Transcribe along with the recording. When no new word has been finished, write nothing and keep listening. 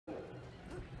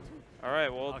All right,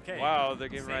 well, Okay, wow, they're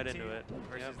getting same right team into it.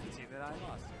 versus the team that I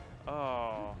lost to.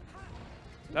 Oh,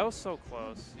 that was so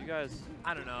close. You guys.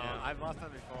 I don't know. Yeah. I've lost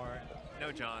them before.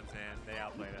 No Johns, man. They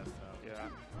outplayed us, so. Yeah.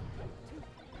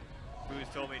 Boo's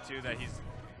told me, too, that he's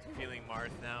feeling Marth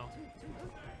now.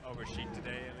 Over Sheik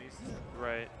today, at least.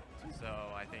 Right. So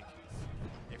I think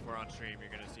if we're on stream, you're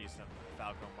going to see some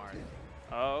Falco Marth.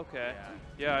 Oh, okay.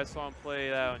 Yeah, I saw him play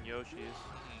that on Yoshi's.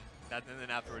 And then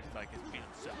afterwards, he's like, I'm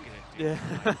sucking it, dude.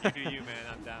 Yeah. Like, you do you, man.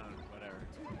 I'm down. Whatever.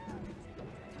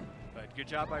 But good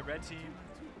job by red team.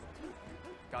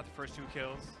 Got the first 2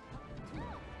 kills.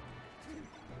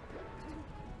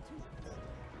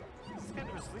 This is kind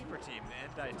of a sleeper team,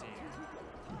 the Ndie team.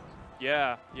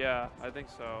 Yeah, I think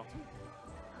so.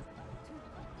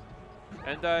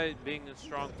 Ndie being a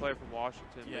strong player from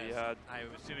Washington, Yes. but yeah. I'm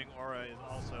assuming Aura is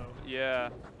also. Yeah,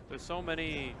 there's so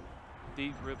many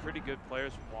pretty good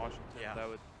players from Washington that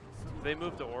would, if they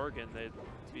moved to Oregon, they'd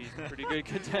be pretty good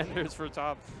contenders for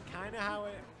top. Kind of how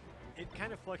it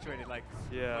kind of fluctuated. Like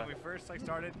when we first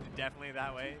started, definitely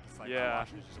that way. It's like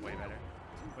Washington's just way better.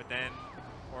 But then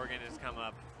Oregon has come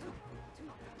up.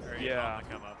 Or on the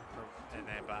come up, and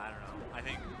then, but I don't know. I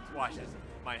think Washington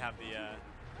might have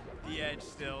the edge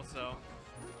still, so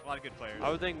a lot of good players. I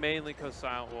would think mainly because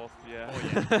Silent Wolf, yeah. Oh,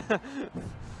 yeah.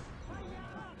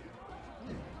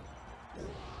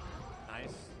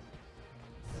 Nice.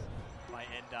 By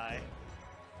Ndie,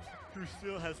 who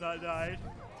still has not died.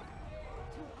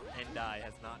 Ndie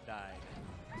has not died.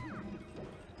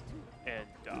 And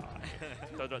die.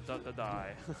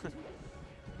 Die.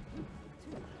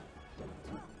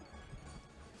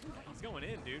 He's going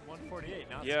in, dude. 148.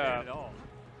 Not yeah. scared at all.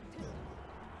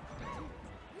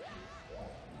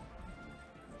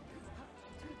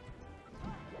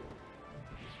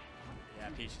 Yeah,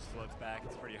 Peach just floats back.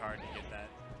 It's pretty hard to get that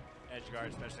edge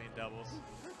guard, especially in doubles.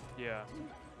 Yeah.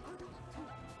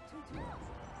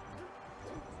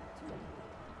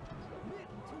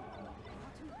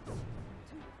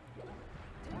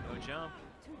 No jump.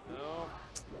 No.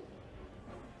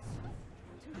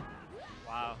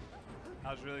 Wow.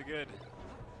 That was really good.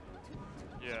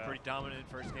 Yeah. Pretty dominant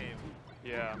first game.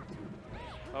 Yeah.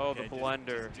 Oh, Okay, the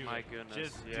blender. just My goodness.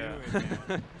 Just yeah. do it,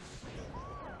 man.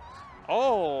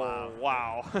 Oh,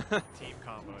 wow. Team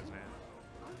combos, man.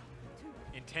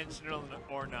 Intentional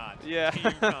or not. Yeah.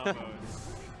 Team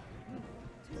combos.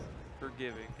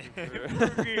 Forgiving.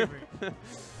 Forgiving.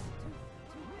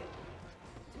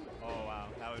 Oh, wow.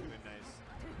 That would have been nice.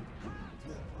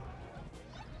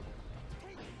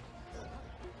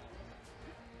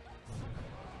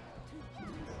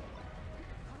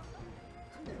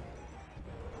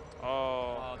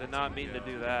 Oh, did not mean to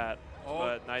do that. Oh,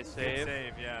 but nice save. Good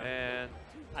save, yeah. And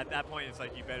at that point, it's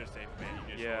like, you better save, man.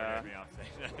 You just ordered me off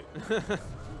save.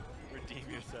 Redeem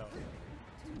yourself.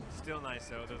 Still nice,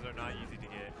 though. Those are not easy to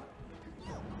get.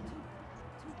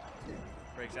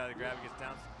 Breaks out of the grab, gets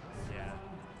down. Yeah.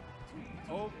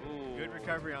 Oh, ooh. Good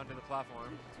recovery onto the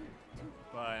platform.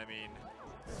 But, I mean,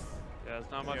 yeah,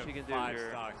 there's not much you can do 5 here.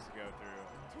 stocks to go through,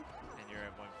 and you're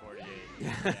at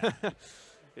 148.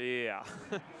 Yeah.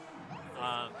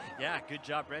 Yeah, good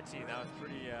job, red team. That was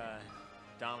pretty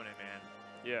dominant, man.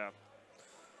 Yeah.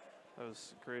 That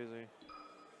was crazy.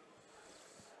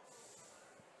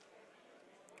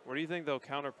 What do you think they'll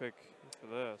counterpick for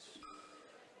this?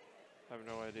 I have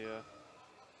no idea.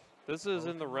 This is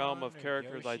in the realm of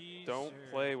characters I don't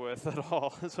play with at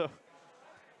all. So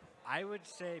I would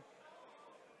say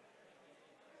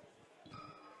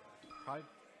probably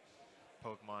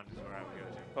Pokemon is where I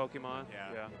would go to. Pokemon?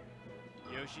 Yeah.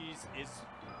 Yoshi's is.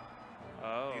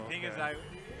 Oh. The thing is,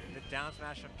 the down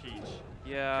smash on Peach.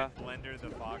 Yeah. Could blender the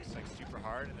Fox like super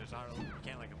hard, and there's not you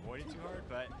can't like avoid it too hard,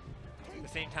 but at the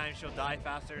same time she'll die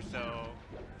faster. So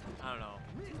I don't know.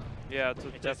 Yeah, it's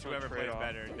just whoever plays trade-off.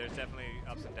 better. There's definitely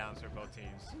ups and downs for both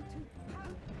teams.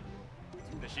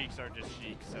 The Sheiks are just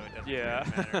Sheiks, so it doesn't really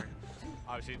matter.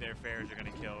 Obviously, their fairs are going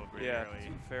to kill really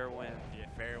early. Fair win. Yeah,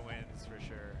 fair wins for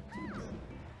sure.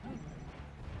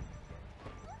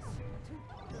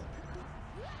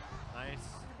 Nice.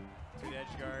 Good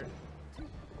edge guard.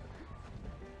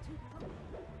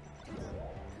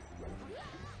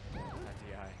 That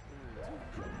DI.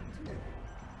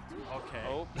 Okay.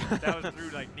 Oh. That was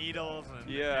through like needles and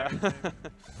yeah. everything.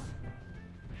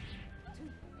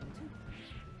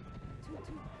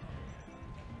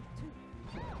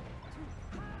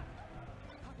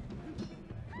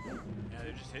 Yeah,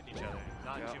 they're just hitting each other.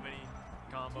 Not too many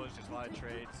combos, just a lot of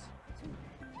trades.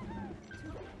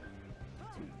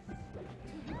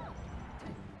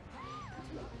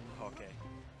 Okay.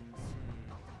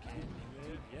 Can he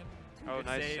live? Yep. Oh, Good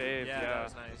nice save. Yeah, that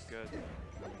was nice. Good.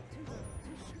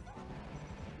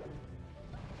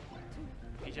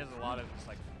 Peach has a lot of just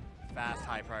like fast,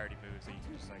 high priority moves that you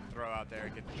can just like throw out there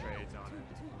and get the trades on it.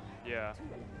 Yeah.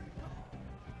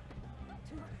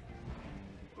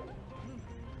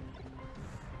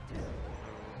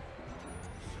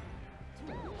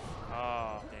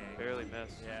 Oh, barely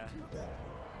missed. Yeah.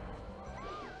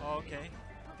 Okay.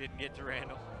 Didn't get to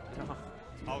Randall. No.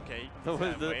 Okay.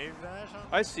 Wave dash on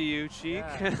I see you, Cheek.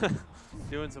 Yeah.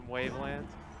 Doing some wavelands.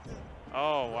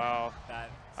 Oh wow.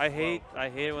 I hate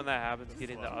it when that happens.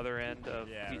 Getting the other end of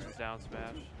Peach's down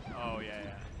smash. Oh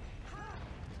yeah.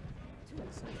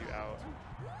 Send you out.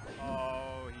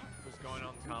 Oh, he was going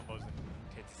on the combos and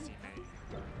hit his teammate.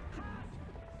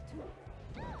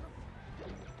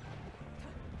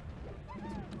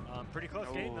 Pretty close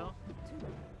game though.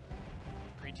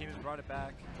 Green team has brought it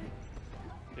back.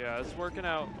 Yeah, it's working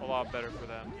out a lot better for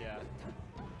them. Yeah.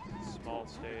 Small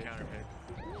stage. Counter pick.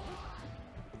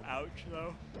 Ouch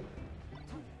though.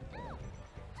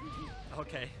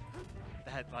 Okay.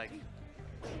 That like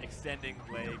extending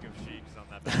leg of Sheik's on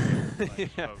that back.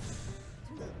 Like, yeah.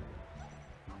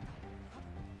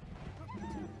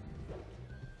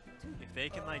 If they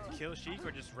can like kill Sheik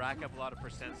or just rack up a lot of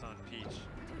percents on Peach,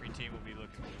 green team will be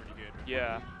looking pretty good.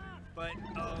 Yeah. But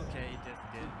okay, he did.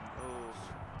 Oh,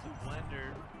 the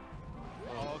blender.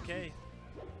 Oh, okay.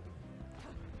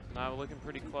 Now looking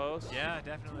pretty close. Yeah,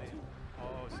 definitely.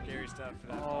 Oh, scary stuff for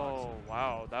that Fox. Oh,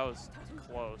 wow, that was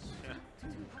close.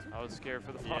 I was scared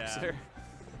for the Fox there.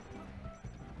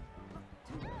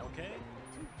 Okay.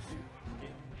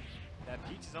 That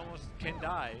Peach is almost can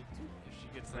die if she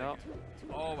gets like.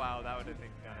 Oh wow, that would have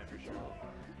been done it for sure.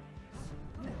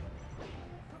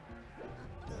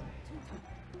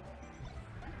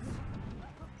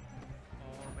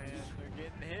 Oh man, they're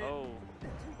getting hit.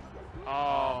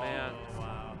 Oh man.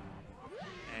 Wow.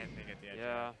 And they get the edge.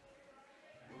 Yeah.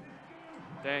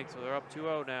 Dang, so they're up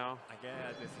 2-0 now. I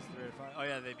guess this is 3-5. Oh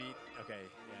yeah, they beat. Okay.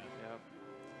 Yeah.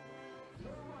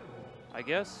 Yep. I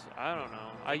guess I don't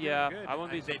know. I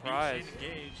wouldn't be surprised. They beat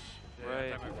Shane Gage,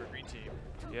 right. For green team.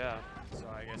 Yeah. So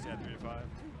I guess 3-5.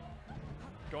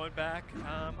 Going back,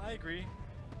 I agree.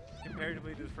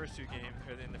 Comparatively to the first two games,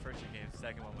 or in the first two games, the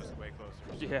second one was way closer.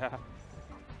 So. Yeah.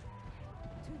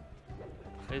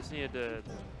 They just needed to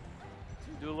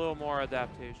do a little more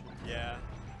adaptation. Yeah.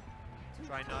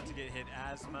 Try not to get hit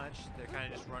as much. They're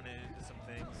kind of just running into some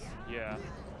things. Yeah.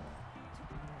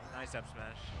 Nice up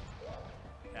smash.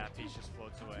 Yeah, Peach just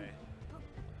floats away.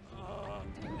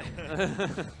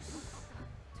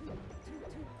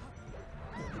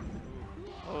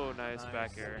 Oh, nice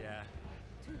back air. Yeah.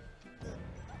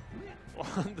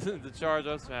 The charge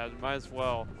up smash, might as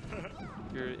well.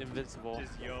 You're invincible.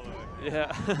 Just YOLO it. Yeah.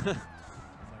 It's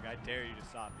like, I dare you to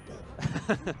stop me.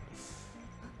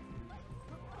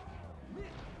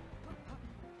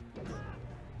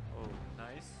 Oh,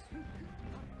 nice.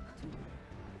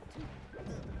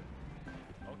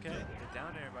 Okay, get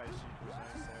down there, everybody. She was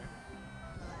nice there.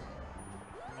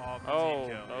 Oh,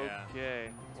 okay.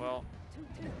 Well,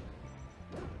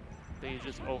 I think he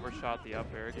just overshot the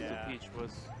up air because the Peach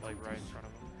was like right in front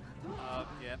of him.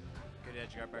 Yep. Good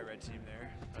edge guard by red team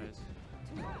there. Nice.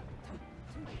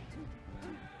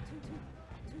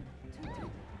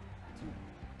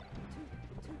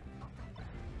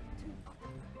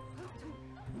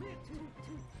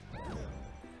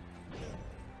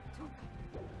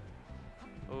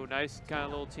 Oh, nice kind of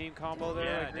little team combo there.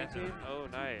 Yeah, green team. Oh,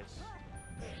 nice.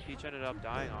 Peach ended up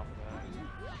dying off of that.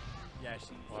 Yeah,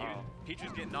 Peach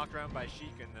was getting knocked around by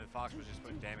Sheik, and the Fox was just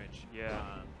putting damage.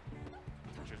 Yeah.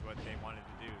 Which is what they wanted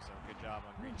to do, so good job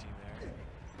on green team there.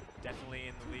 Definitely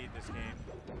in the lead this game.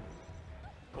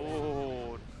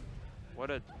 Oh, what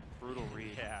a brutal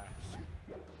read. Yeah.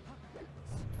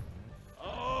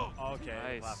 Oh, okay,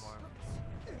 nice. platform.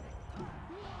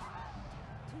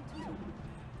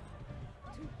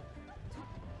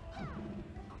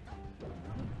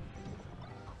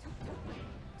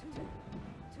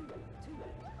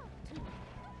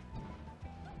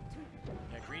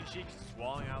 Green Sheik's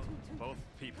swallowing out both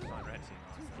people on red team.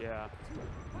 Honestly. Yeah.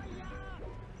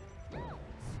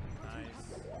 Nice.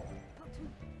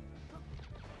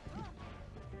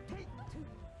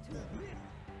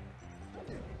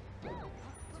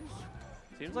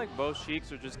 Seems like both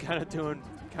Sheiks are just kind of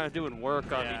doing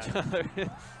work on each other,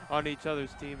 on each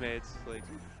other's teammates. Like.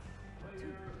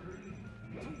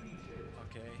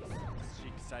 Okay.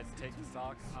 Sheik decides to take the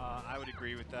stocks. I would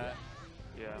agree with that.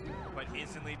 Yeah. But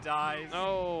instantly dies.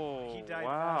 Oh, he died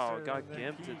wow, faster got than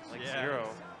gimped Peach. at like 0.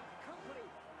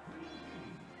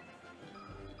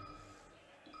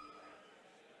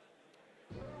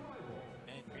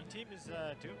 And green team is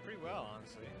doing pretty well,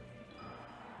 honestly.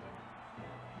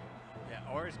 Yeah,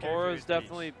 Aura's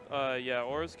definitely, yeah,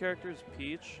 Aura's character is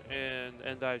Peach and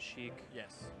Ndie's Sheik.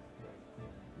 Yes.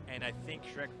 And I think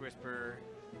ShreksWhisper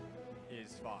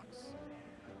is Fox.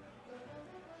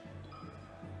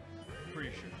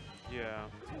 Pretty sure. Yeah.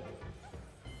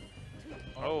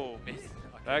 Oh, okay,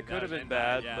 that could have been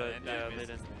bad, yeah, but yeah, they misses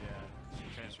didn't. the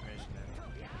transformation there.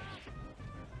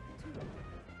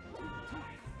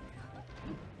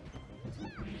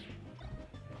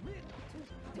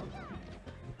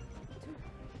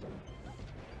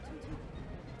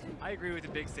 I agree with the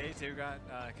big stage. They got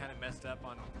kind of messed up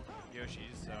on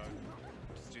Yoshi's, so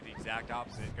just do the exact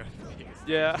opposite. Go to the biggest stage.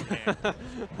 Yeah.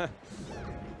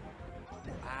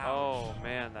 Oh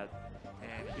man, that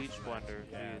man, Peach Blender.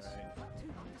 Yeah, Jeez. right.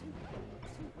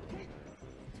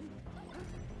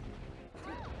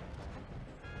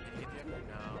 Can you get the upper?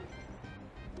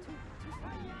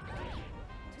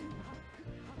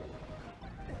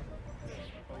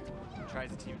 No.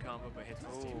 Tries a team combo but hits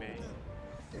his teammate.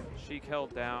 Sheik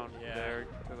held down there,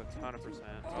 took a ton of percent.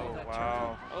 Oh, that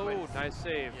wow. turnip. Oh, nice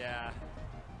save. Yeah.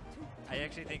 I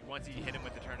actually think once he hit him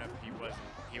with the turnip, he was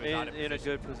out of in a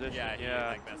good position. Yeah, he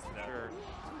like messed it up. Sure.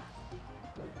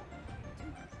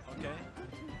 Okay.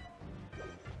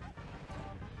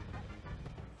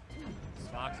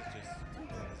 Fox is just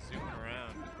zooming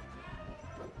around.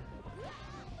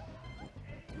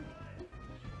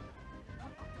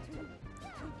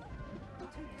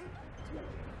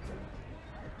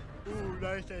 Ooh,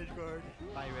 nice edge guard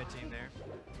by red team there.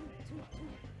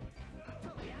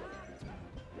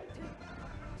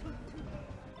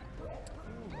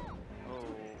 Oh,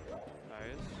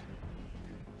 nice.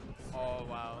 Oh,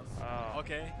 wow.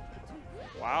 Okay.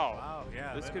 Wow. Wow,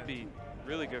 yeah. This could be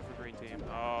really good for green team.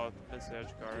 Oh, missed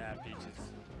edge guard. Yeah, Peach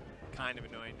is kind of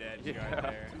annoying to edge guard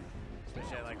there,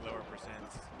 especially at like lower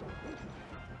percents.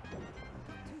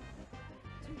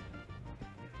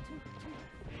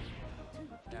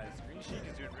 Yeah, this green Sheik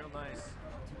is doing real nice.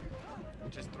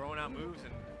 Just throwing out moves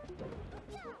and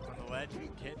on the ledge and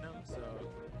hitting them, so.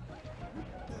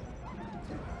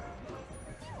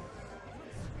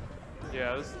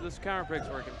 Yeah, this counter pick's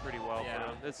working pretty well for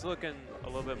him. It's looking a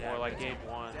little bit more like game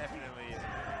one. Definitely is.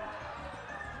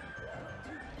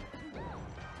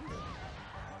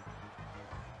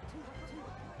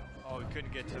 Oh, he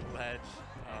couldn't get to the ledge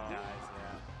and dies,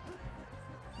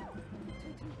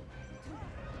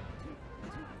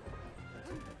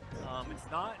 it's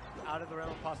not out of the realm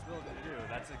of possibility to do.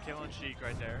 That's a kill on Sheik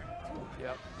right there.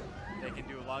 Yep. They can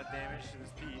do a lot of damage to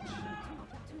this Peach.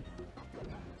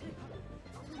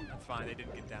 That's fine, they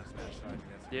didn't get down smash, so I think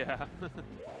that's yeah.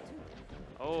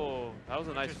 Oh, that was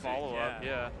a nice follow-up,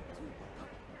 yeah.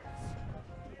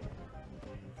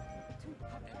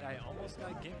 And I almost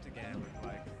got gimped again, it looked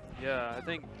like. Yeah, I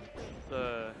think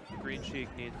the green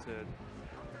Sheik needs to,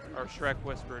 or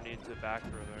ShreksWhisper needs to back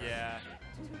throw there. Yeah.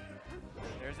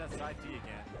 There's that side B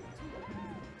again.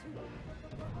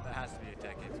 That has to be a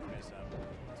tech hit to mess up.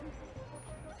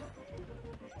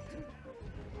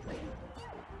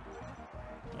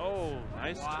 Oh,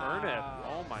 nice turnip.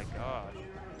 Oh my gosh.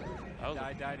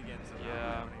 I died again, so yeah.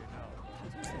 I don't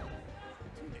even know.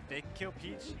 If they can kill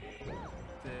Peach,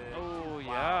 oh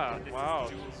yeah. Wow.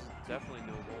 This is definitely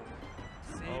doable.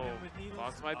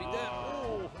 Fox might be dead.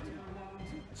 Oh.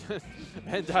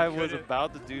 Ndie was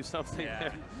about to do something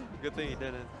there. Good thing he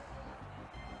didn't.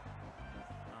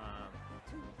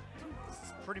 This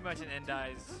is pretty much an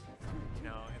Ndie's,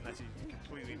 unless he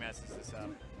completely messes this up.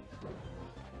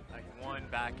 Like one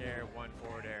back air, one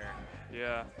forward air.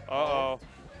 Yeah. Uh-oh.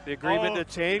 The agreement to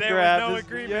chain grab. There was no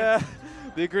agreement. Yeah.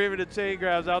 The agreement to chain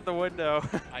grab's out the window.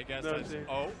 I guess no that's...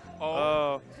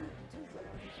 Oh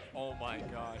my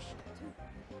gosh.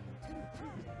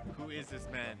 Who is this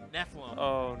man? Nephilim.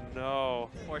 Oh no.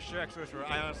 Or ShreksWhisper.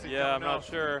 I honestly don't know. Yeah, I'm not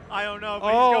sure. I don't know,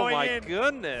 but he's going in. Oh my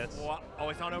goodness. Oh,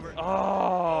 it's not over.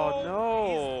 Oh,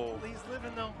 no. He's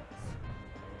living though.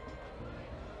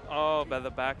 Oh, by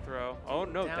the back throw. Oh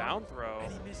no, down throw.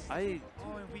 And he misses.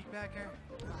 Oh, and weak back air.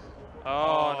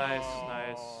 Oh, nice. Oh,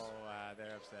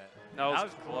 they're upset. That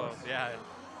was close. Yeah.